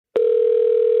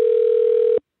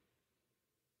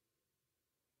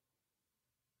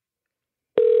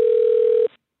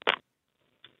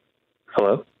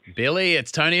Hello? Billy,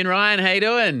 it's Tony and Ryan. How you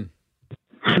doing?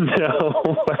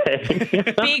 No way.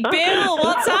 Big Bill,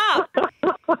 what's up?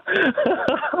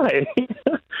 Hi.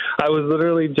 I was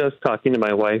literally just talking to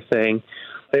my wife saying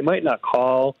they might not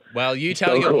call. Well, you It's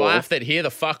tell so your cool. wife that here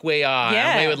the fuck we are,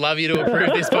 Yeah. and we would love you to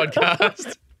approve this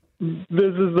podcast.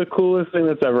 This is the coolest thing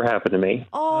that's ever happened to me.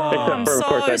 Oh, Except I'm for, of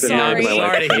course, so I've been sorry. married to my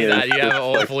wife. Sorry to hear that. You have an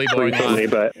awfully boring Please me,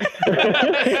 life.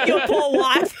 but Your poor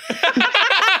wife.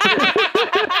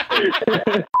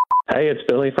 hey, it's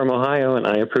Billy from Ohio, and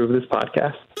I approve this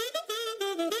podcast.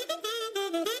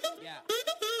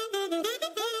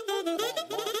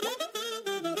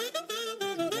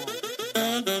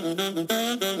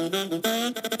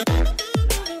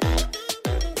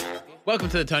 Welcome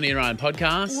to the Tony and Ryan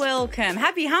podcast. Welcome.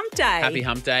 Happy Hump Day. Happy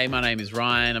Hump Day. My name is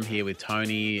Ryan. I'm here with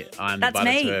Tony. I'm That's the butter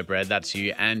me. to her bread. That's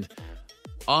you. And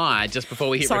I, just before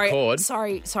we hit Sorry, record.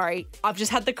 sorry. I've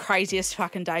just had the craziest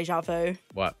fucking deja vu.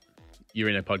 What? You're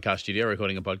in a podcast studio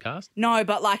recording a podcast? No,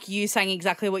 but like you saying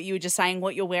exactly what you were just saying,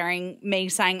 what you're wearing, me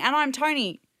saying, and I'm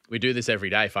Tony. We do this every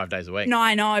day, 5 days a week. No,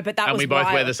 I know, but that and was we both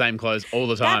wear wild. the same clothes all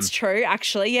the time. That's true,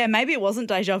 actually. Yeah, maybe it wasn't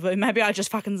deja vu. Maybe I just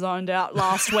fucking zoned out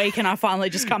last week and I finally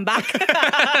just come back.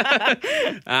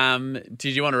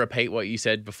 Did you want to repeat what you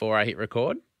said before I hit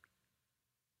record?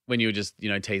 When you were just,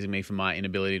 teasing me for my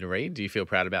inability to read. Do you feel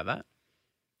proud about that?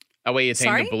 Are we a team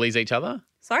Sorry? that bullies each other?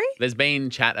 Sorry? There's been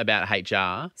chat about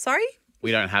HR. Sorry?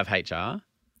 We don't have HR.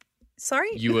 Sorry?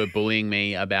 You were bullying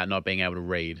me about not being able to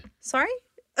read. Sorry?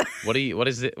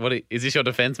 Is this your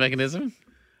defense mechanism?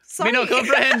 Sorry? Me no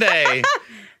comprende.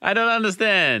 I don't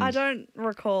understand. I don't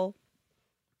recall.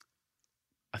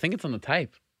 I think it's on the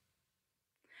tape.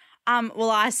 Well,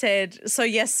 I said, so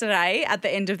yesterday at the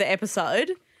end of the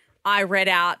episode, I read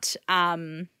out A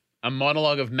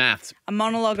monologue of maths. a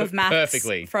monologue of maths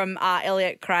Perfectly. from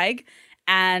Elliot Craig.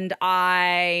 And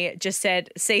I just said,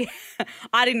 see,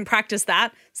 I didn't practice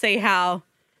that. See how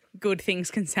good things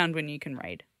can sound when you can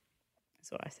read.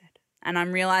 That's what I said. And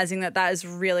I'm realizing that is a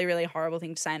really, really horrible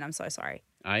thing to say, and I'm so sorry.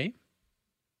 Are you?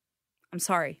 I'm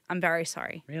sorry. I'm very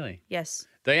sorry. Really? Yes.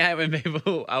 Don't you hate when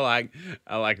people are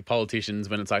like politicians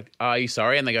when it's like, are you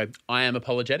sorry? And they go, I am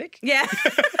apologetic. Yeah.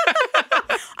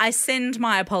 I send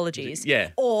my apologies.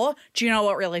 Yeah. Or do you know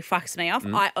what really fucks me off?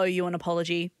 I owe you an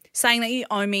apology. Saying that you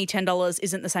owe me $10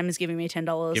 isn't the same as giving me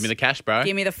 $10. Give me the cash, bro.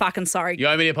 Give me the fucking sorry. You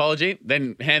owe me the apology,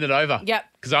 then hand it over. Yep.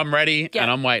 Because I'm ready Yep.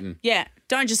 and I'm waiting. Yeah.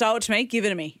 Don't just owe it to me. Give it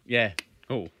to me. Yeah.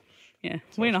 Cool. Yeah.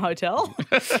 We're in a hotel.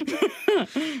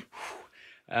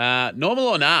 Normal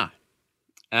or nah?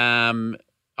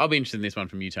 I'll be interested in this one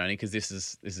from you, Tony, because this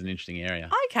is an interesting area.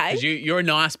 Okay. Because you're a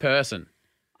nice person,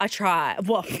 I try.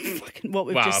 Well, fucking what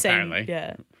we've Well, just apparently. seen.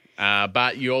 Yeah.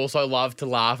 but you also love to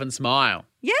laugh and smile.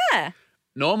 Yeah.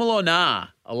 Normal or nah?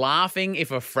 Laughing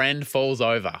if a friend falls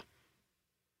over.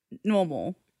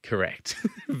 Normal. Correct.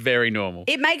 Very normal.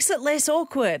 It makes it less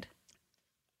awkward.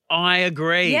 I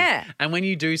agree. Yeah. And when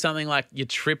you do something like you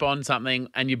trip on something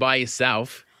and you're by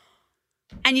yourself,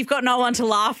 And you've got no one to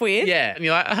laugh with. yeah, and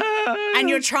you're like, And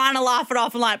you're trying to laugh it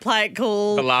off and like play it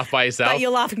cool. but laugh by yourself. But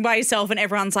you're laughing by yourself and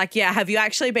everyone's like, yeah, have you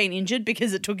actually been injured?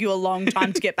 Because it took you a long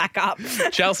time to get back up.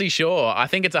 Chelsea Shaw, I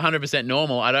think it's 100%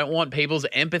 normal. I don't want people's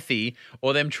empathy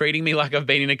or them treating me like I've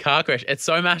been in a car crash. It's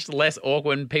so much less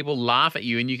awkward when people laugh at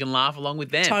you and you can laugh along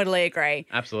with them. Totally agree.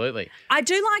 Absolutely. I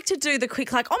do like to do the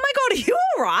quick like, oh my God, are you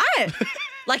all right?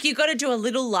 Like you got to do a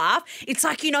little laugh. It's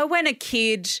like, when a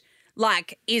kid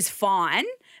like is fine,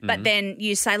 but then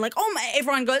you say like,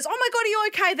 everyone goes, oh my God, are you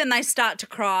okay? Then they start to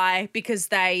cry because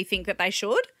they think that they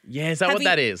should. Yeah, is that what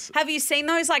that is? Have you seen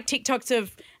those like TikToks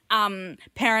of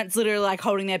parents literally like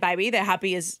holding their baby? They're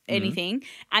happy as anything.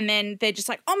 And then they're just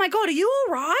like, oh my God, are you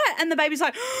all right? And the baby's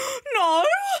like, no.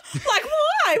 Like,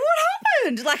 why? What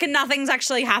happened? Like, and nothing's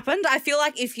actually happened. I feel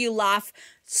like if you laugh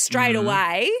straight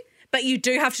away, but you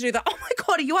do have to do the, oh my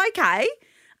God, are you okay?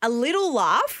 A little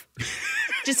laugh.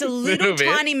 Just a little bit.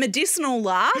 tiny medicinal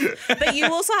laugh. But you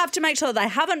also have to make sure that they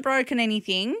haven't broken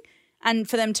anything and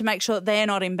for them to make sure that they're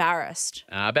not embarrassed.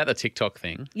 About the TikTok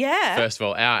thing. Yeah. First of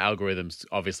all, our algorithm's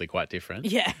obviously quite different.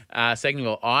 Yeah. Second of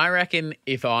all, I reckon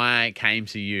if I came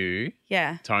to you,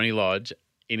 Yeah. Tony Lodge,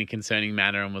 in a concerning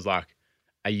manner and was like,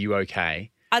 are you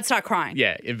okay? I'd start crying.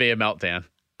 Yeah, it'd be a meltdown.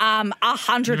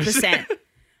 100%.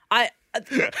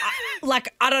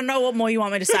 I don't know what more you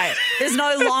want me to say. There's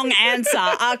no long answer.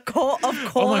 Of course.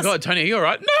 Oh my God, Tony, are you all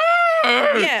right?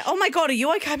 No! Yeah. Oh my God, are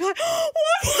you okay? I'd be like,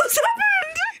 what's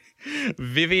happened?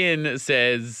 Vivian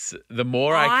says, the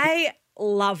more I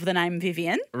love the name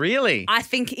Vivian. Really? I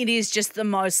think it is just the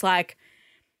most like,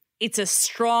 it's a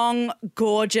strong,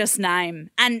 gorgeous name.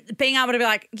 And being able to be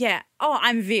like, yeah,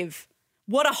 I'm Viv.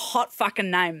 What a hot fucking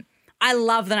name. I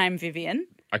love the name Vivian.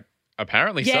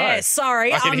 Apparently Yeah, so.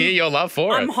 sorry. I can hear your love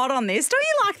for I'm it. hot on this. Don't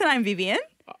you like the name Vivian?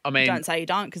 I mean, Don't say you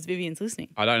don't because Vivian's listening.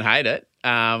 I don't hate it.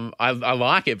 I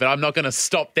like it, but I'm not going to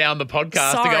stop down the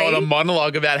podcast to Sorry. go on a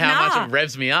monologue about how Nah. much it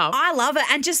revs me up. I love it.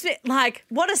 And just like,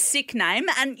 what a sick name.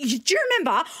 And do you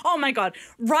remember, oh my God,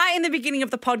 right in the beginning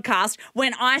of the podcast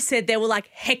when I said there were like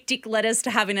hectic letters to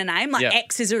have in a name, like Yep.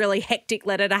 X is a really hectic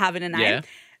letter to have in a name. Yeah.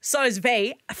 So is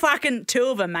V. Fucking 2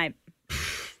 of them, mate.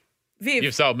 Viv.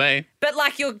 You've sold me. But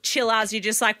like you're chill as, you're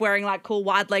just like wearing like cool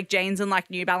wide leg jeans and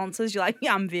like New Balances. You're like,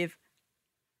 yeah, I'm Viv.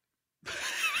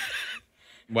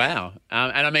 Wow.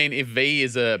 And I mean, if V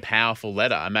is a powerful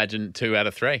letter, imagine 2 out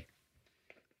of 3.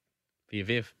 For your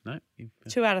Viv. No?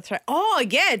 2 out of 3. Oh,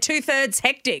 yeah, 2/3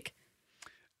 hectic.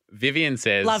 Vivian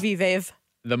says, Love you, Viv.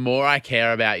 the more I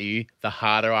care about you, the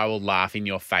harder I will laugh in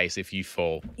your face if you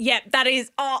fall. Yep, that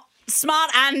is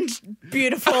smart and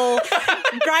beautiful.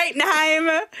 Great name.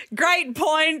 Great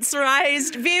points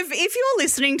raised. Viv, if you're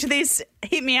listening to this,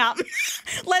 hit me up.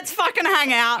 Let's fucking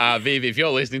hang out. Viv, if you're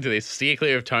listening to this, steer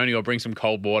clear of Tony or bring some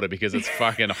cold water because it's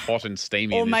fucking hot and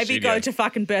steamy Or in this maybe studio. go to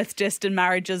fucking birth destined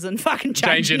marriages and fucking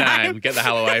change Change your name. Get the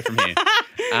hell away from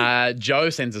here. Joe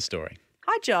sends a story.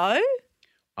 Hi, Joe.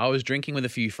 I was drinking with a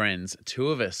few friends. 2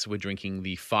 of us were drinking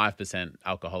the 5%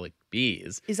 alcoholic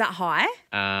beers. Is that high?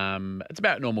 It's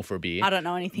about normal for a beer. I don't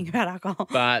know anything about alcohol.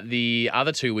 But the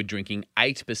other 2 were drinking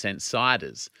 8%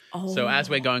 ciders. So as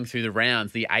we're going through the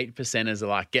rounds, the 8%ers are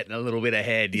like getting a little bit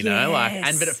ahead, you know?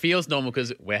 But it feels normal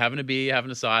because we're having a beer,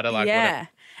 having a cider, like yeah. whatever.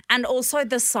 And also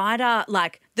the cider,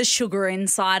 like the sugar in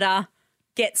cider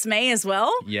gets me as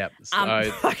well. Yep.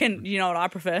 So, Fucking, you know what I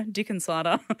prefer? Dick and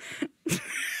cider.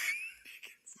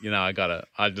 you know,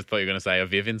 I just thought you were going to say a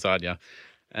Viv inside you.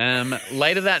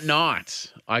 Later that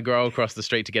night, I go across the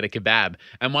street to get a kebab,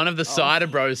 and one of the cider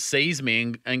bros sees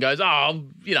me and goes, I'll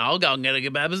go and get a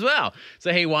kebab as well.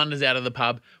 So he wanders out of the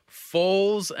pub,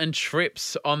 falls and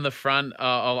trips on the front,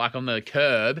 like on the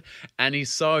curb, and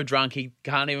he's so drunk he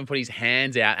can't even put his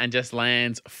hands out and just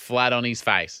lands flat on his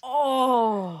face.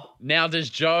 Oh. Now, does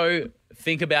Joe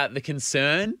think about the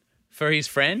concern for his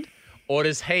friend, or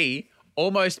does he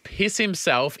almost piss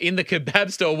himself in the kebab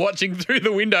store watching through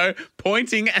the window,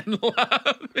 pointing and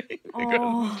laughing?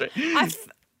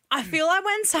 I feel like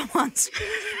when someone's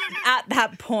at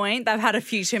that point, they've had a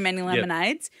few too many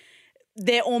lemonades,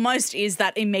 there almost is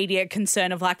that immediate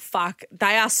concern of like, fuck,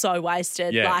 they are so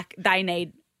wasted. Yeah. Like they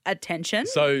need attention.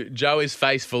 So Joe is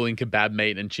face full in kebab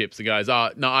meat and chips and goes, oh,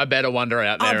 no, I better wander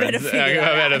out there. I better figure it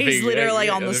out. He's literally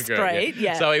on the that's great, street.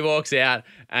 Yeah. So he walks out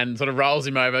and sort of rolls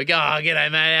him over. Like, oh,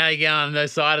 g'day, mate. How you going?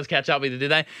 Those ciders catch up with you,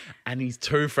 did they? And his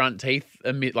 2 front teeth,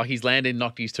 like he's landed and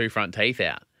knocked his 2 front teeth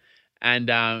out. And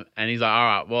he's like, all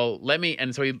right, well, let me.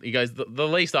 And so he goes, the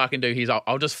least I can do is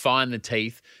I'll just find the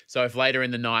teeth. So if later in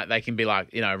the night they can be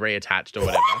like, you know, reattached or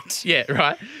whatever. What? Yeah,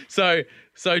 right. So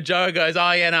Joe goes,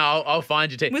 oh, yeah, no, I'll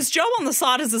find your teeth. Was Joe on the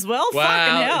ciders as well? Well,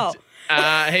 Fucking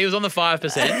hell. He was on the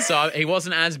 5%, so he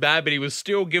wasn't as bad, but he was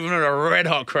still giving it a red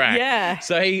hot crack. Yeah.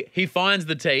 So he finds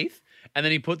the teeth and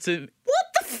then he puts it. What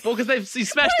the fuck? Well, because he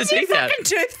smashed the Is he teeth out. fucking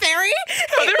tooth fairy?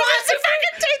 Oh, He finds the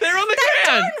fucking teeth. They're on the They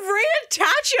ground. don't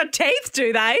reattach your teeth,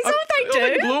 do they? Is that what they Well,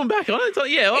 do? they glue them back on. It's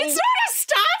like, yeah. It's not a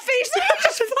starfish. They don't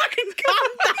just fucking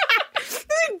come back.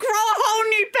 They grow a whole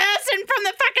new person from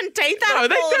the fucking teeth that no, have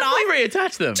they fallen definitely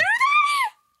off. reattach them. Do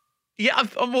they? Yeah,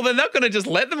 well, they're not going to just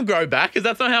let them grow back because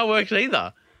that's not how it works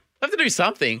either. They have to do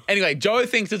something. Anyway, Joe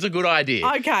thinks it's a good idea.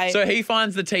 Okay. So he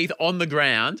finds the teeth on the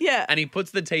ground. Yeah. And he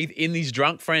puts the teeth in his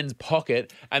drunk friend's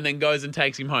pocket and then goes and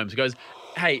takes him home. So he goes,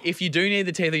 hey, if you do need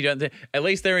the teeth, at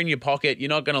least they're in your pocket. You're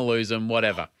not going to lose them,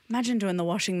 whatever. Imagine doing the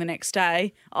washing the next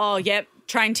day. Oh, yep.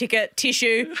 Train ticket,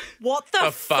 tissue. What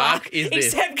the fuck is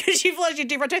this? Except because you've lost your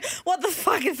different teeth. What the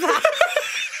fuck is that?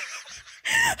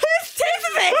 Whose teeth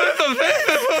are these?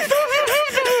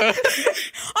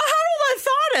 I had all those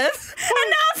ciders, and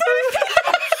now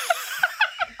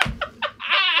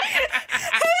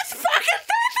whose fucking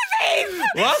teeth are these?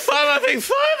 Last time I think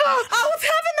fiber. I was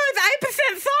having those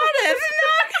 8% ciders,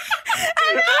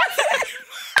 and now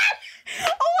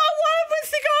all I wanted was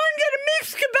to go and get a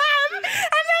mixed kebab,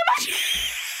 and now my...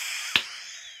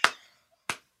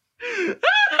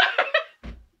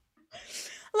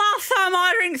 Last time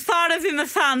I drink ciders in the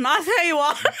sun, I tell you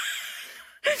what.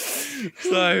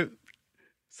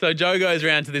 So Joe goes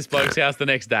around to this bloke's house the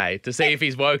next day to see if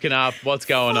he's woken up, what's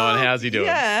going on, how's he doing.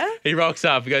 Yeah. He rocks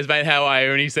up, he goes, mate, how are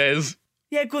you? And he says,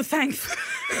 Yeah, good, thanks.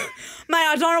 Mate,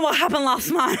 I don't know what happened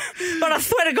last night, but I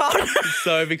swear to God.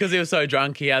 so because he was so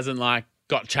drunk, he hasn't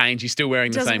got changed. He's still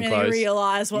wearing the same Doesn't really clothes.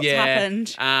 realise what's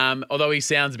happened. Although he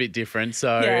sounds a bit different.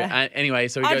 So Yeah. anyway,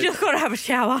 so he I goes, just got to have a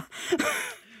shower.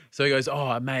 So he goes,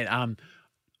 "Oh, mate,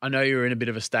 I know you were in a bit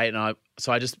of a state, and I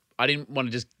didn't want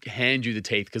to just hand you the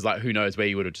teeth because, like, who knows where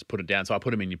you would have just put it down. So I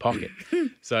put them in your pocket."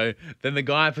 So then the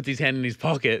guy puts his hand in his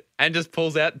pocket and just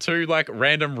pulls out 2 like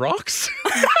random rocks.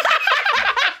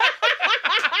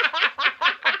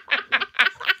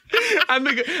 And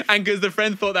because the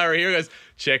friend thought they were here, he goes,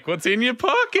 "Check what's in your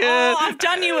pocket." Oh, I've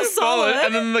done you a solid.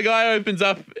 And then the guy opens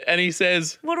up and he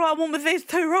says, What do I want with these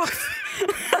 2 rocks?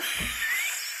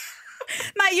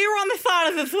 Mate, you were on the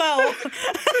side of as well.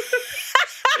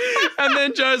 and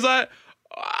then Joe's like,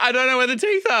 "I don't know where the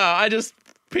teeth are. I just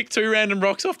picked 2 random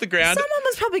rocks off the ground." Someone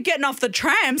was probably getting off the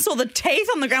tram, saw the teeth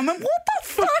on the ground, went, "What the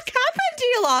fuck happened to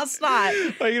you last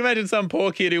night?" Like, you can imagine some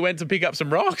poor kid who went to pick up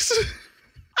some rocks.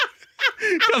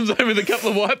 Comes home with a couple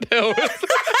of white pelts.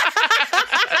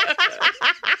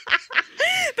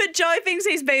 But Joe thinks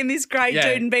he's being this great dude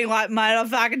and being like, "Mate,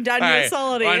 I've fucking done you a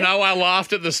solid here. I know I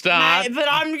laughed at the start. Mate, but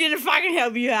I'm going to fucking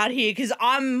help you out here because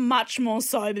I'm much more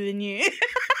sober than you."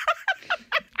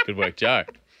 Good work, Joe.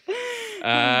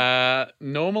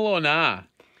 Normal or nah?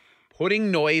 Putting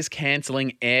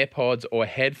noise-cancelling AirPods or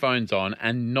headphones on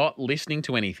and not listening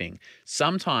to anything.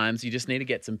 Sometimes you just need to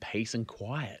get some peace and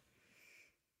quiet.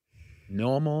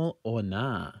 Normal or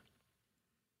nah?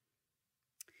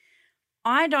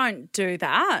 I don't do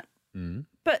that.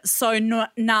 But so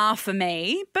nah for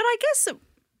me. But I guess,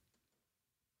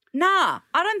 nah,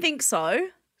 I don't think so.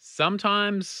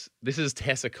 Sometimes, this is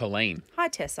Tessa Colleen. Hi,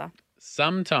 Tessa.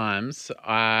 Sometimes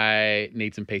I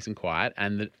need some peace and quiet,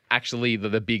 and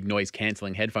the big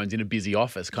noise-cancelling headphones in a busy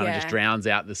office kind of just drowns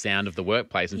out the sound of the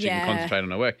workplace and she can concentrate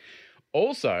on her work.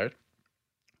 Also,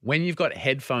 when you've got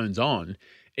headphones on,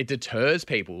 it deters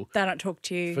people. They don't talk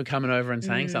to you. For coming over and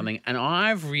saying something. And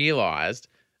I've realised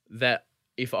that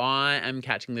if I am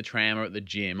catching the tram or at the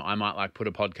gym, I might like put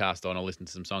a podcast on or listen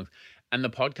to some songs, and the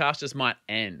podcast just might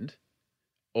end,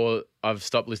 or I've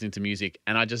stopped listening to music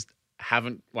and I just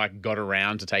haven't like got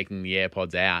around to taking the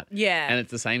AirPods out. Yeah. And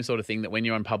it's the same sort of thing that when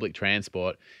you're on public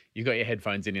transport, you've got your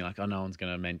headphones in, you're like, oh, no one's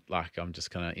going to, like, I'm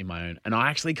just kind of in my own. And I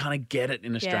actually kind of get it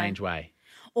in a strange way.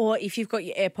 Or if you've got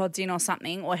your AirPods in or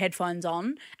something or headphones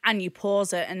on and you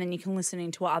pause it and then you can listen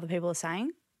into what other people are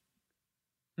saying.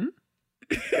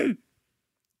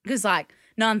 Because, like,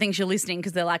 no one thinks you're listening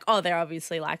because they're like, oh, they're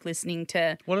obviously, like, listening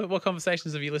to. What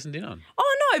conversations have you listened in on?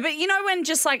 Oh, no, but you know when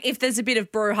just, like, if there's a bit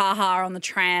of brouhaha on the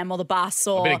tram or the bus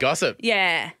or. A bit of gossip.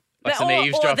 Yeah. Like some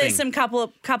eavesdropping. Or there's some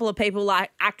couple of people,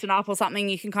 like, acting up or something,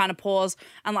 you can kind of pause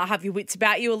and, like, have your wits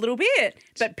about you a little bit.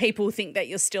 But people think that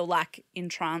you're still, like,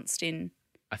 entranced in.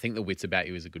 I think the wits about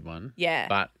you is a good one. Yeah.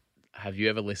 But have you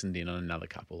ever listened in on another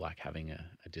couple, like, having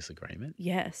a disagreement?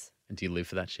 Yes. And do you live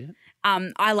for that shit?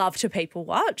 I love to people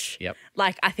watch. Yep.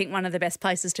 Like, I think one of the best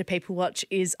places to people watch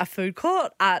is a food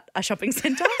court at a shopping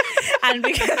centre. And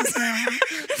because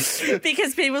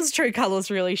people's true colours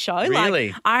really show.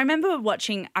 Really? Like, I remember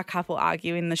watching a couple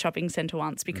argue in the shopping centre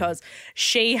once because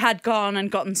she had gone and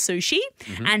gotten sushi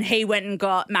and he went and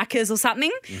got Macca's or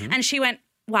something. And she went,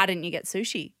 why didn't you get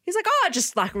sushi? He's like, oh, I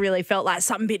just like really felt like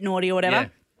something a bit naughty or whatever. Yeah.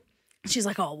 She's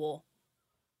like, oh, well,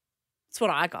 that's what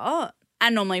I got.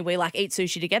 And normally we like eat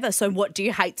sushi together. So what, do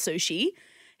you hate sushi?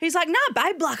 He's like, nah,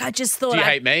 babe, like I just thought. Do you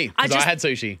hate me? Because I had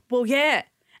sushi. Well, yeah.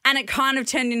 And it kind of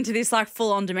turned into this like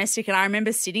full on domestic. And I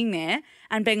remember sitting there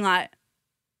and being like.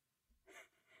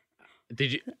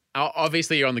 Did you?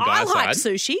 Obviously, you're on the guy's side. I like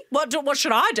side. sushi. What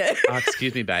should I do?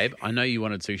 Excuse me, babe. I know you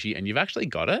wanted sushi and you've actually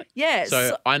got it. Yes.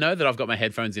 So I know that I've got my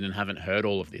headphones in and haven't heard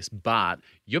all of this, but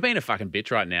you're being a fucking bitch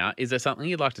right now. Is there something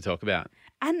you'd like to talk about?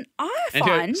 And I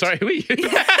find. Sorry, who are you?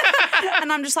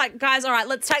 And I'm just like, guys, all right,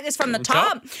 let's take this from the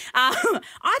top.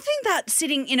 I think that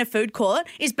sitting in a food court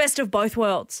is best of both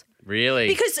worlds. Really?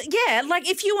 Because, yeah, like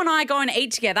if you and I go and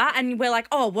eat together and we're like,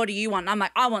 oh, what do you want? And I'm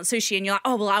like, I want sushi. And you're like,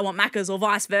 oh, well, I want Macca's or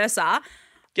vice versa.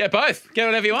 Get both. Get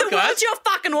whatever you want, The guys. world's your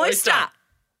fucking oyster.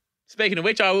 Speaking of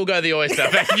which, I will go the oyster.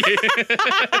 Thank you.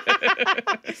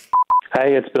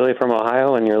 Hey, it's Billy from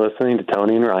Ohio, and you're listening to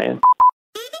Tony and Ryan.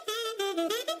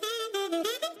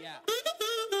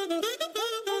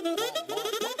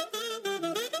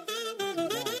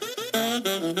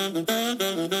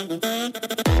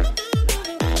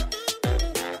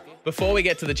 Before we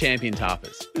get to the champion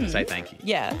tarpers, say thank you.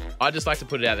 Yeah. I'd just like to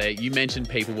put it out there. You mentioned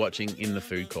people watching in the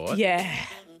food court. Yeah.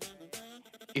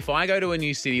 If I go to a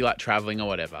new city, like traveling or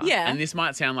whatever, Yeah. and this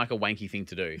might sound like a wanky thing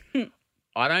to do,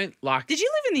 I don't like... Did you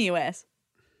live in the US?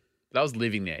 I was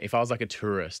living there. If I was like a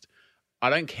tourist, I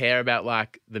don't care about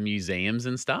like the museums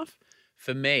and stuff.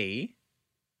 For me,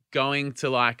 going to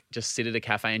like just sit at a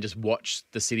cafe and just watch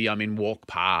the city I'm in walk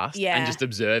past and just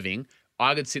observing,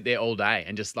 I could sit there all day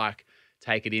and just like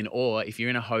take it in. Or if you're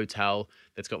in a hotel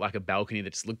that's got like a balcony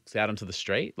that just looks out onto the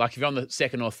street, like if you're on the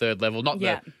second or third level, not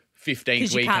Yeah. the 15th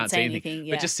 'Cause you where you can't can't see see anything, anything,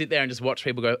 yeah. but just sit there and just watch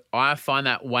people go. I find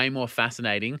that way more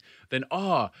fascinating than,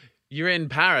 you're in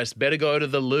Paris, better go to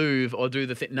the Louvre or do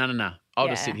the thing. No. I'll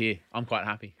just Yeah. sit here. I'm quite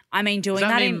happy. I mean, Does doing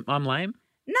that that mean in. I'm lame?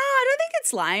 No, I don't think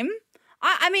it's lame.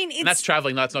 I mean, it's. And that's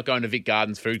traveling. That's not going to Vic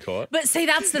Gardens food court. But see,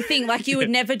 that's the thing. Like, you would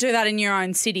never do that in your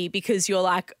own city because you're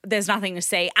like, there's nothing to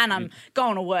see, and I'm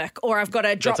going to work, or I've got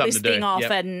to drop something this to do. thing off,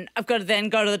 Yep. and I've got to then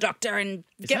go to the doctor and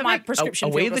Is get that my like- prescription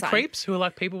Are we filled or the something. creeps who are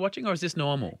like people watching, or is this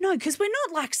normal? No, because we're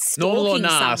not like stalking Normal or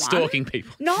someone. stalking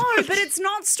people? No, but it's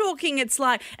not stalking. It's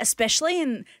like, especially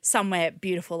in somewhere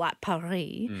beautiful like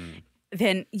Paris,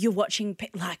 then you're watching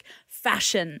like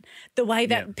fashion, the way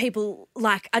that Yeah. people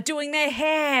like are doing their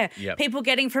hair, Yep. people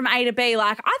getting from A to B.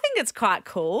 Like, I think it's quite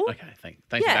cool. Okay, thanks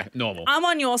Yeah. for that. Normal. I'm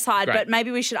on your side, Great. but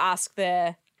maybe we should ask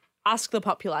the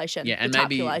population. Yeah, and the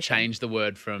maybe population. change the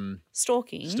word from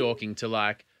stalking, stalking to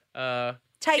like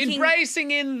taking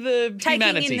embracing in the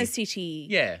humanity. in the city.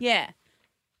 Yeah. Yeah.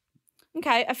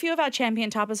 Okay, a few of our champion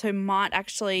tappers who might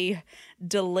actually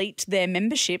delete their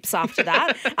memberships after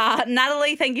that.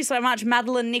 Natalie, thank you so much.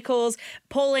 Madeline Nichols,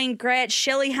 Pauline Gretsch,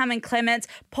 Shelley Hammond Clements,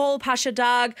 Paul Pasha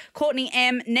Darg, Courtney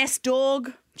M, Ness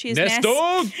Dog. Cheers, Nest Ness.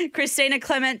 dog. Christina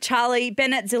Clement, Charlie,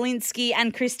 Bennett Zielinski,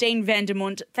 and Christine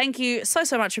Vandermunt. Thank you so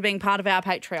much for being part of our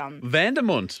Patreon.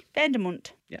 Vandermunt.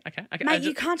 Vandermunt. Yeah, okay. Mate,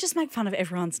 you can't just make fun of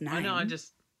everyone's name. I know,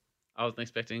 I wasn't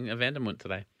expecting a Vandermunt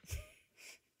today.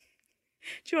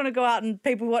 Do you want to go out and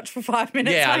people watch for 5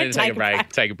 minutes? Yeah, I mate? need to take a break.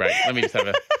 Take a break. Let me just have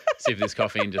a sip of this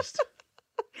coffee and just...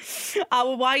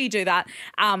 Well, while you do that,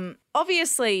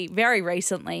 obviously, very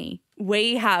recently,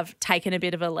 we have taken a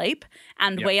bit of a leap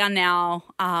and Yep. we are now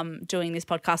doing this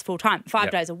podcast full time, 5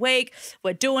 Yep. days a week.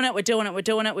 We're doing it.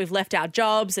 We've left our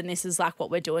jobs and this is like what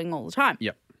we're doing all the time.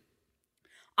 Yep.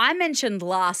 I mentioned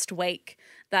last week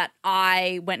that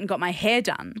I went and got my hair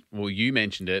done. Well, you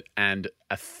mentioned it and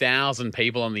 1,000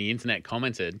 people on the internet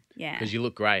commented Yeah. because you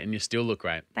look great and you still look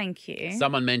great. Thank you.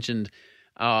 Someone mentioned,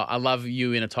 I love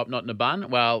you in a top knot and a bun.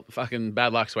 Well, fucking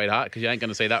bad luck, sweetheart, because you ain't going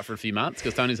to see that for a few months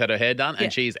because Tony's had her hair done Yeah.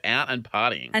 and she's out and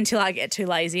partying. Until I get too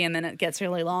lazy and then it gets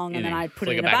really long and then I put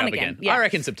Flick it in a back bun up again. Yeah. I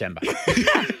reckon September.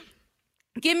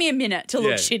 Give me a minute to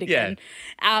look Yeah, shit again.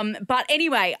 But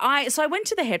anyway, I went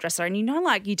to the hairdresser and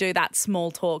like you do that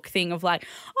small talk thing of like,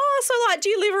 oh, so like, do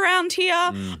you live around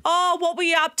here? Oh, what were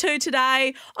you up to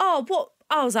today? Oh, what?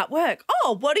 I was at work.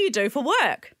 Oh, what do you do for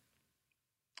work?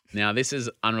 Now, this is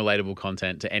unrelatable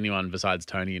content to anyone besides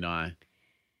Tony and I.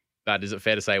 But is it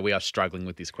fair to say we are struggling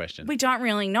with this question? We don't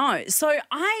really know. So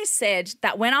I said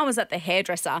that when I was at the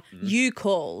hairdresser, you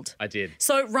called. I did.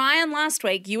 So Ryan, last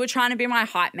week, you were trying to be my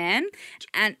hype man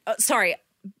and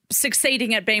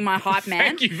succeeding at being my hype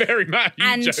man. Thank you very much. You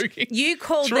And joking? you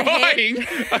called Trying?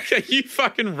 Okay, you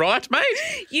fucking right, mate?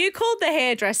 You called the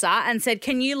hairdresser and said,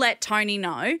 can you let Tony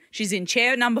know? She's in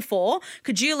chair number 4.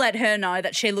 Could you let her know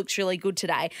that she looks really good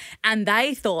today? And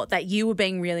they thought that you were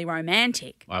being really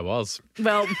romantic. I was.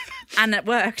 Well, and it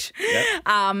worked. Yep.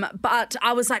 But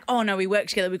I was like, oh, no, we work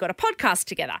together. We've got a podcast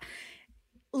together.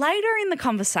 Later in the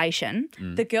conversation,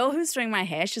 the girl who's doing my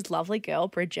hair, she's a lovely girl,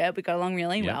 Bridget. We got along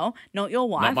really well. Not your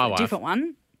wife, my wife. different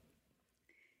one.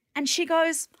 And she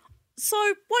goes, so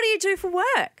what do you do for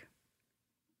work?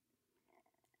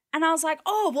 And I was like,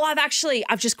 oh, well,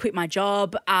 I've just quit my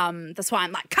job. That's why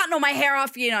I'm like cutting all my hair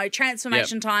off,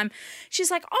 transformation time. She's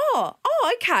like, oh,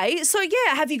 okay. So,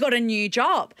 yeah, have you got a new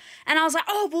job? And I was like,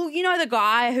 oh, well, the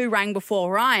guy who rang before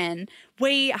Ryan,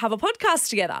 we have a podcast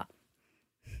together.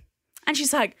 And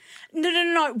she's like,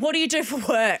 no. What do you do for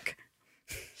work?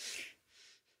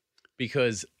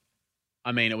 Because,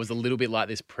 I mean, it was a little bit like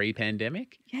this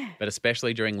pre-pandemic. Yeah. But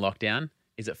especially during lockdown,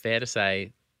 is it fair to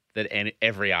say that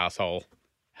every asshole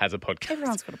has a podcast?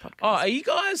 Everyone's got a podcast. Oh, are you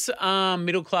guys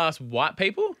middle-class white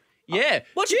people? Yeah.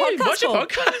 What's your podcast What's your called?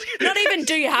 podcast? Not even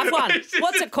do you have one.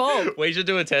 What's it called? We should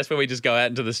do a test where we just go out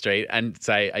into the street and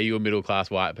say, are you a middle-class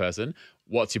white person?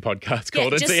 What's your podcast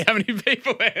called? And just- see how many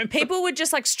people answer. People would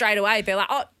just like straight away, they're like,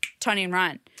 oh, Tony and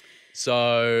Ryan.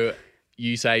 So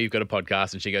you say you've got a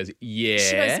podcast and she goes, yeah.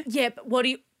 She goes, yeah, but what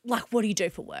do you do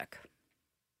for work?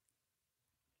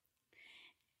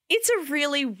 It's a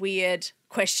really weird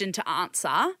question to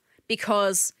answer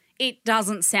because it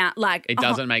doesn't sound like It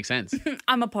doesn't make sense.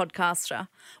 I'm a podcaster.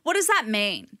 What does that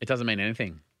mean? It doesn't mean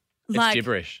anything. It's Like-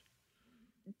 gibberish.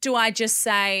 Do I just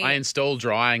say I install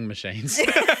drying machines.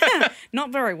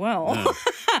 not very well? But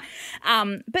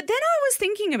then I was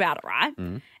thinking about it, right?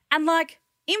 And like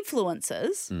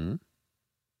influencers,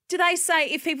 do they say,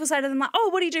 if people say to them like, oh,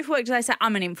 what do you do for work? Do they say,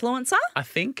 I'm an influencer? I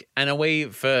think, and are we,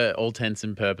 for all intents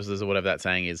and purposes or whatever that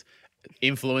saying is,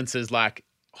 influencers like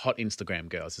hot Instagram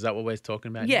girls. Is that what we're talking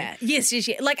about? Yeah. Yes.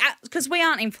 Like, because we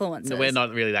aren't influencers. No, we're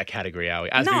not really that category, are we?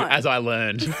 As I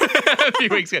learned a few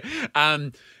weeks ago.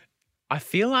 I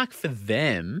feel like for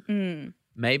them,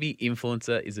 maybe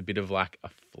influencer is a bit of like a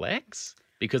flex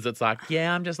because it's like,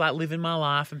 yeah, I'm just like living my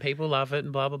life and people love it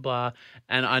and blah, blah, blah.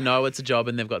 And I know it's a job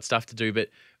and they've got stuff to do, but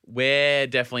we're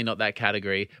definitely not that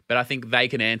category. But I think they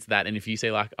can answer that. And if you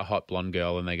see like a hot blonde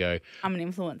girl and they go, I'm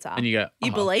an influencer. And you go,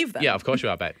 you believe them. Yeah, of course you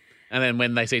are, babe. And then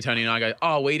when they see Tony and I go,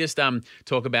 oh, we just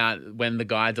talk about when the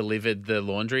guy delivered the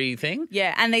laundry thing.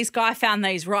 Yeah, and this guy found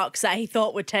these rocks that he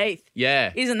thought were teeth.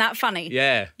 Yeah. Isn't that funny?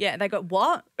 Yeah. Yeah, they go,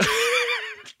 what?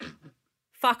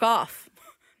 Fuck off.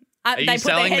 Are they you put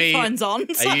their selling me? headphones on.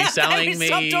 Are you selling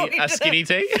me a skinny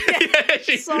tea? Yeah.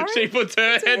 She puts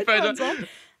her headphones on.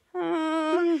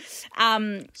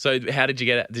 So how did you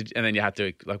get it? And then you had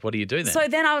to, like, what do you do then? So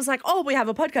then I was like, oh, we have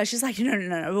a podcast. She's like,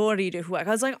 no. What do you do for work? I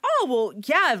was like, oh, well,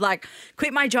 yeah, I've like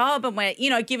quit my job and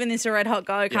we're, giving this a red hot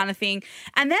go kind of thing.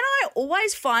 And then I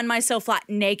always find myself like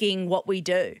negging what we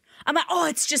do. I'm like, oh,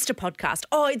 it's just a podcast.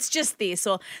 Oh, it's just this.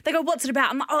 Or they go, what's it about?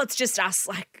 I'm like, oh, it's just us.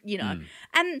 Like,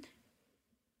 And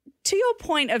to your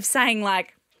point of saying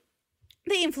like,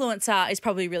 the influencer is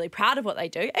probably really proud of what they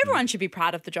do. Everyone should be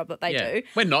proud of the job that they do.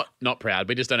 We're not proud.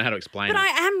 We just don't know how to explain it. But I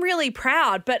am really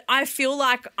proud, but I feel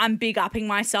like I'm big upping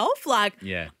myself. Like,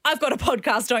 I've got a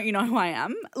podcast, don't you know who I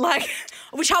am? Like,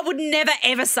 which I would never,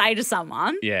 ever say to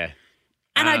someone. Yeah.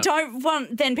 And I don't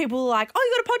want then people are like, oh,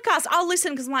 you got a podcast, I'll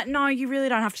listen. Because I'm like, no, you really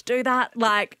don't have to do that.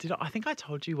 Like, I think I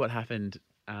told you what happened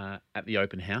at the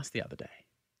open house the other day.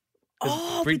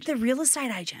 With the real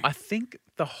estate agent. I think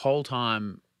the whole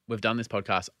time we've done this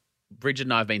podcast, Bridget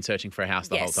and I have been searching for a house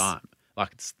the whole time.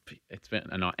 Like it's been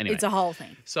a night. Anyway, it's a whole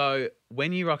thing. So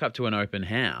when you rock up to an open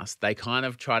house, they kind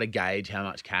of try to gauge how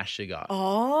much cash you got.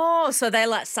 Oh, so they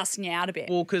like sussing you out a bit.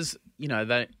 Well, because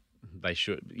they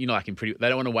should, like they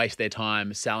don't want to waste their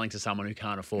time selling to someone who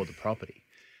can't afford the property.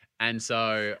 And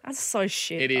so that's so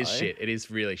shit. It is shit. It is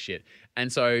really shit.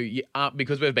 And so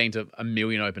because we've been to a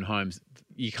million open homes,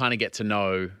 you kind of get to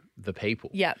know the people.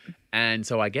 Yep. And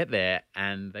so I get there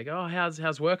and they go, oh,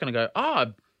 how's work? And I go,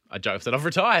 oh, I joked that I've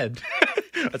retired.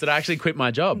 I said, I actually quit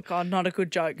my job. God, not a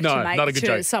good joke no, to make not a good to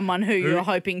joke. Someone who you're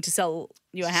hoping to sell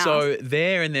your house. So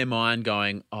they're in their mind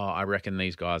going, oh, I reckon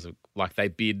these guys are, like they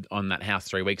bid on that house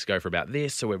 3 weeks ago for about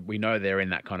this. So we know they're in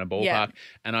that kind of ballpark. Yeah.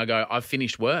 And I go, I've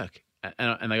finished work.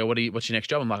 And they go, what's your next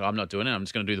job? I'm like, I'm not doing it. I'm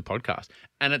just going to do the podcast.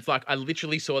 And it's like I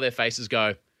literally saw their faces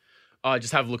go, oh,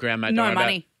 just have a look around, mate. No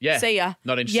money. Yeah. See ya.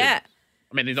 Not interested. Yeah.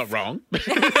 I mean, he's not wrong.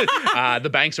 The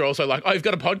banks are also like, oh, you've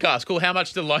got a podcast. Cool. How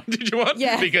much the loan did you want?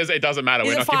 Yeah. Because it doesn't matter.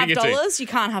 We're not giving it to you. $5? You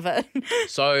can't have it.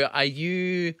 So are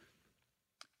you,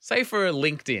 say for a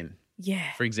LinkedIn,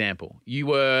 for example, you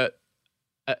were,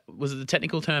 was it the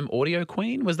technical term audio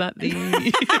queen? Was that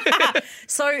the?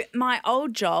 So my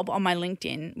old job on my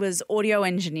LinkedIn was audio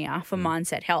engineer for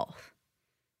Mindset Health.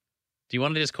 Do you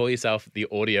want to just call yourself the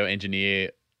audio engineer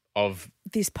of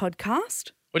this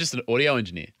podcast? Or just an audio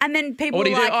engineer? And then people what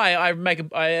do you like,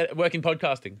 do? I work in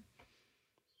podcasting.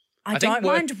 I don't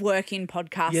mind work in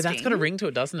podcasting. Yeah, that's got a ring to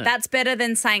it, doesn't it? That's better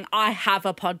than saying I have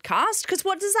a podcast, because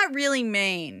what does that really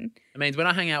mean? It means when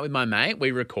I hang out with my mate,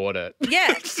 we record it.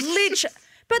 Yeah, literally.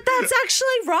 But that's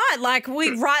actually right. Like,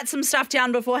 we write some stuff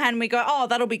down beforehand and we go, oh,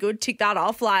 that'll be good, tick that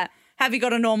off. Like, have you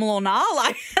got a normal or nah?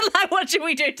 Like what should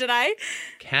we do today?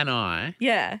 Can I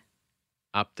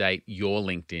update your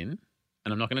LinkedIn?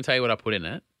 And I'm not going to tell you what I put in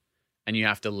it, and you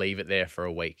have to leave it there for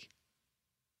a week.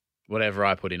 Whatever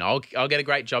I put in. I'll get a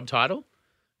great job title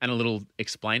and a little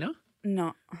explainer.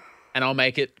 No. And I'll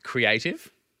make it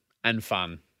creative and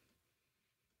fun.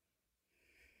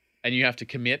 And you have to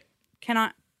commit. Can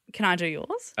I do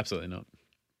yours? Absolutely not.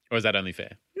 Or is that only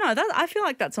fair? No, I feel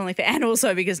like that's only fair. And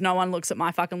also because no one looks at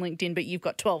my fucking LinkedIn, but you've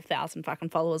got 12,000 fucking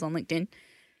followers on LinkedIn.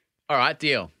 All right,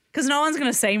 deal. Because no one's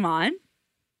going to see mine.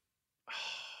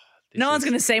 No one's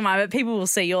going to see mine, but people will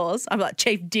see yours. I'm like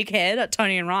chief dickhead at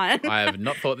Tony and Ryan. I have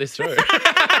not thought this through.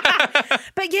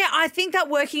 But yeah, I think that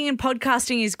working in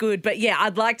podcasting is good. But yeah,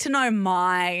 I'd like to know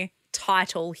my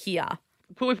title here.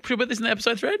 Should we put this in the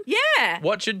episode thread? Yeah.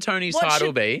 What should Tony's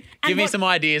title be? Give me some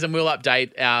ideas and we'll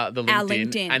update our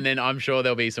LinkedIn. And then I'm sure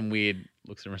there'll be some weird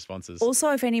looks and responses.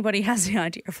 Also, if anybody has the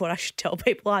idea of what I should tell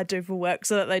people I do for work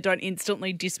so that they don't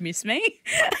instantly dismiss me.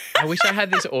 I wish I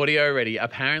had this audio ready.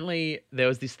 Apparently, there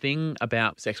was this thing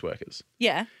about sex workers.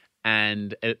 Yeah.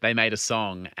 And they made a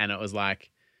song and it was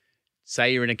like,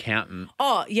 say you're an accountant.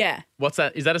 Oh, yeah. What's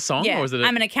that? Is that a song Yeah. or is it?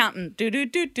 I'm an accountant.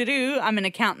 Do-do-do-do-do. I'm an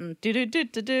accountant.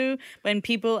 Do-do-do-do-do. When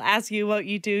people ask you what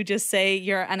you do, just say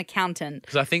you're an accountant.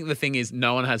 Because I think the thing is,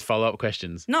 no one has follow-up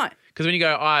questions. No. Because when you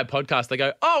go, I podcast, they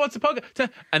go, oh, what's a podcast?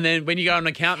 And then when you go on an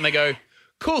accountant, they go,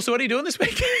 cool, so what are you doing this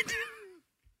weekend?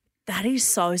 That is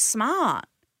so smart.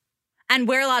 And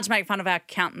we're allowed to make fun of our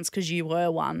accountants because you were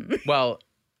one. Well,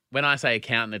 when I say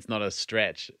accountant, it's not a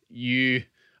stretch. We've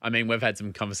had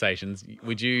some conversations.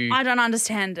 Would you? I don't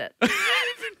understand it.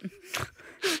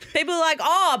 People are like,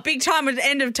 oh, big time at the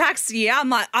end of tax year. I'm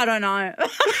like, I don't know.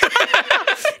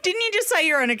 Didn't you just say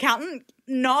you're an accountant?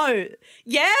 No.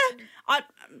 Yeah?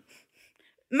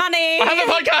 Money. I have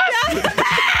a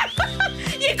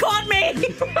podcast. You caught me.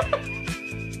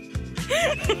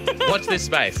 Watch this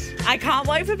space. I can't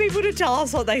wait for people to tell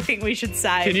us what they think we should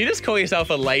say. Can you just call yourself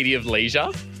a lady of leisure?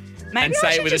 Maybe and I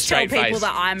say should it with a just tell straight people face?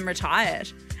 that I'm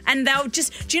retired. And they'll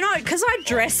just, do you know, because I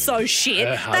dress so shit,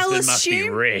 Her husband must be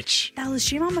rich. they'll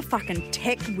assume I'm a fucking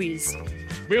tech whiz.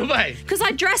 Will they? Because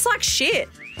I dress like shit.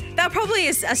 They'll probably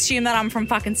assume that I'm from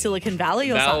fucking Silicon Valley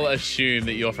or They'll something. assume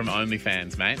that you're from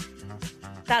OnlyFans, mate.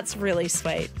 That's really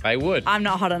sweet. They would. I'm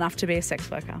not hot enough to be a sex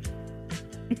worker.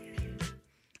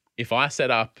 If I set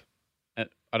up,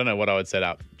 I don't know what I would set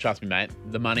up. Trust me, mate.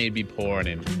 The money would be pouring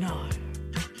in No.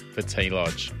 for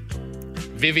T-Lodge.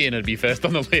 Vivian would be first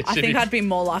on the list. I think I'd be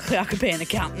more likely I could be an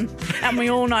accountant. And we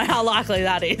all know how likely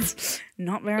that is.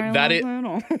 Not very likely at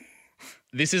all.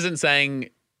 This isn't saying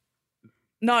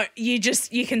No, you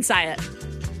can say it.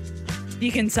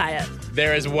 You can say it.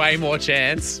 there is way more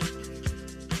chance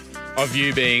of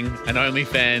you being an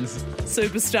OnlyFans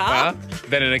Superstar.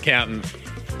 than an accountant.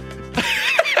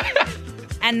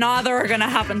 And neither are going to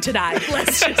happen today.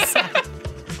 Let's just say.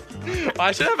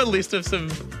 I should have a list of some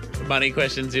money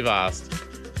questions you've asked.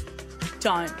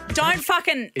 Don't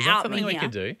fucking Is that out something me we here.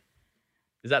 could do?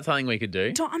 Is that something we could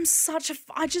do?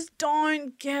 I just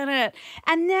don't get it.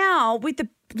 And now with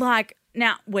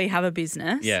now we have a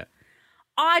business. Yeah.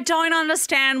 I don't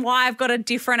understand why I've got a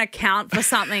different account for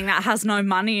something that has no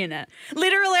money in it.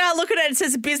 Literally, I look at it, it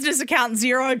says business account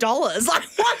 $0. Like,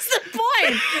 what's the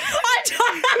point? I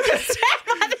don't understand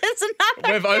why there's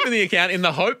another. We've opened the account in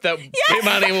the hope that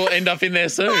money will end up in there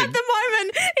soon. At the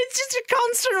moment, it's just a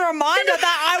constant reminder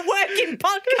that I work in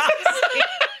podcasting.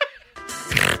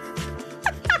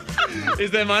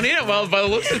 Is there money in it? Well, by the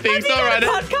looks of things, all right.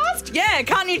 Podcast? Yeah,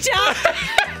 can't you tell?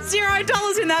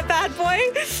 $0 in that bad boy.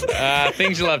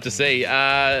 Things you'll have to see.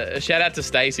 Shout out to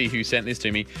Stacey who sent this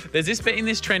to me. There's been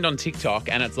this trend on TikTok,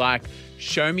 and it's like,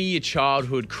 show me your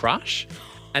childhood crush,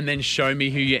 and then show me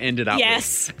who you ended up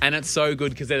Yes. with. And it's so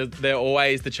good because they're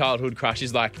always the childhood crush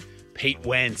is like Pete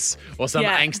Wentz or some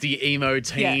Yeah. angsty emo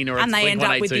teen, or it's and they end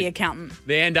up with Blink-182. the accountant.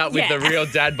 They end up with Yeah. the real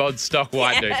dad bod stock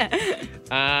white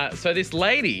dude. So this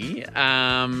lady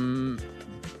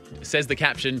says the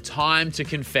caption, time to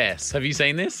confess. Have you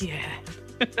seen this? Yeah.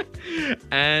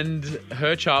 And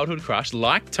her childhood crush,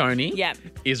 like Tony, Yep.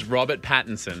 is Robert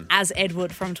Pattinson. As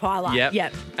Edward from Twilight.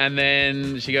 Yep. And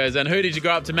then she goes, and who did you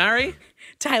grow up to marry?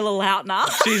 Taylor Lautner.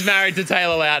 She's married to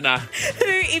Taylor Lautner.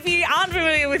 Who, if you aren't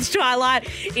familiar with Twilight,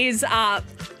 is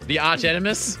The arch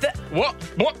nemesis? What?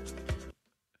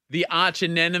 The arch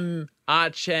nemesis.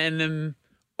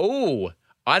 Oh,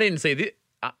 I didn't see this.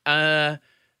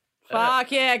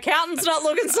 fuck yeah, accountant's not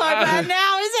looking so bad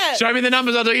now, is it? Show me the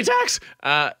numbers, I'll do your tax.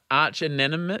 Arch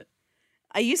nemesis.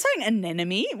 Are you saying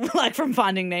anemone, like from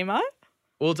Finding Nemo?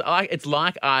 Well, it's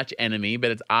like arch enemy, but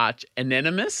it's arch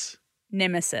nemesis.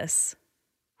 Nemesis.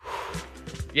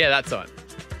 Yeah, that's on.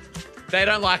 They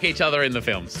don't like each other in the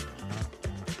films.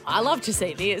 I love to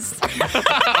see this.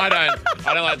 I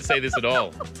don't like to see this at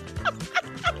all.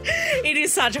 It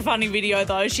is such a funny video,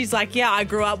 though. She's like, yeah, I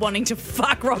grew up wanting to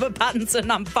fuck Robert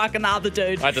Pattinson. I'm fucking the other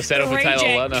dude. I had to settle for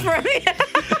Taylor Lautner.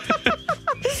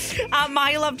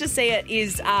 My love to see it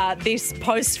is this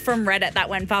post from Reddit that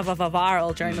went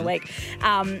viral during the week.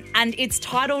 And it's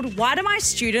titled, Why Do My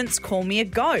Students Call Me a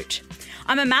Goat?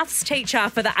 I'm a maths teacher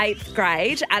for the 8th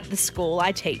grade at the school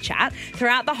I teach at.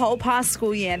 Throughout the whole past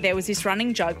school year, there was this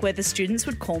running joke where the students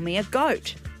would call me a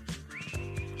goat.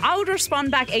 I would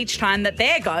respond back each time that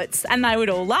they're goats, and they would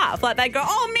all laugh. Like, they'd go,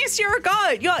 oh, miss, you're a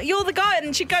goat. You're the goat.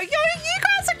 And she'd go, yo, you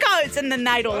guys are goats. And then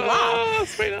they'd all laugh.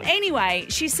 Sweetheart. Anyway,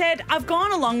 she said, I've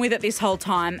gone along with it this whole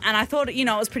time, and I thought, it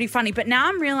was pretty funny. But now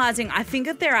I'm realising I think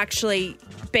that they're actually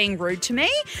being rude to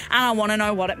me, and I want to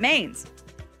know what it means.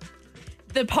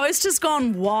 The post has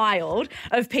gone wild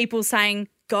of people saying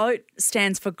GOAT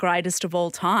stands for greatest of all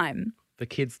time. The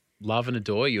kids love and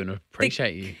adore you and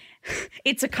appreciate you.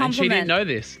 It's a And she compliment. didn't know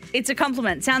this. It's a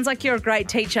compliment. Sounds like you're a great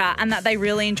teacher and that they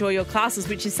really enjoy your classes,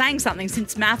 which is saying something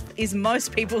since math is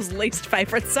most people's least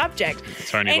favourite subject.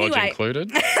 Tony Lodge Anyway.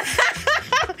 included.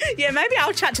 Yeah, maybe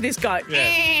I'll chat to this goat.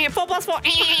 Yeah. 4 + 4.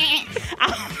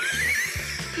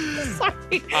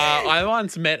 Sorry. I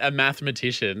once met a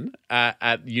mathematician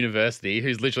at university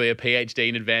who's literally a PhD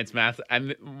in advanced math,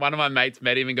 and one of my mates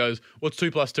met him and goes, "What's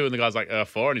 2 + 2?" And the guy's like,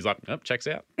 4, and he's like, "Yep, checks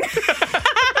out."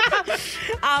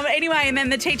 Anyway, and then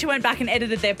the teacher went back and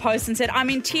edited their post and said, "I'm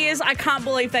in tears. I can't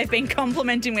believe they've been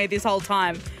complimenting me this whole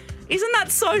time." Isn't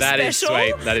that so That is special?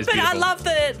 sweet. That is But I beautiful. love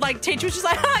the teacher was just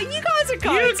like, "Oh, you guys are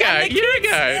goats." You go, And the you kids-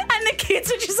 go. And the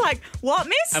kids are just like, "What,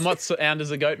 miss?" And what sound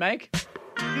does a goat make?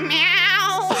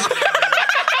 Meow.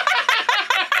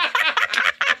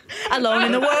 Alone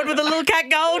in the world with a little cat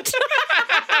goat.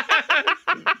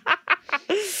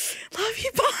 Love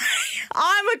you, bye.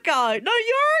 I'm a goat. No,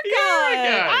 you're a goat.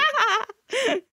 You're a goat.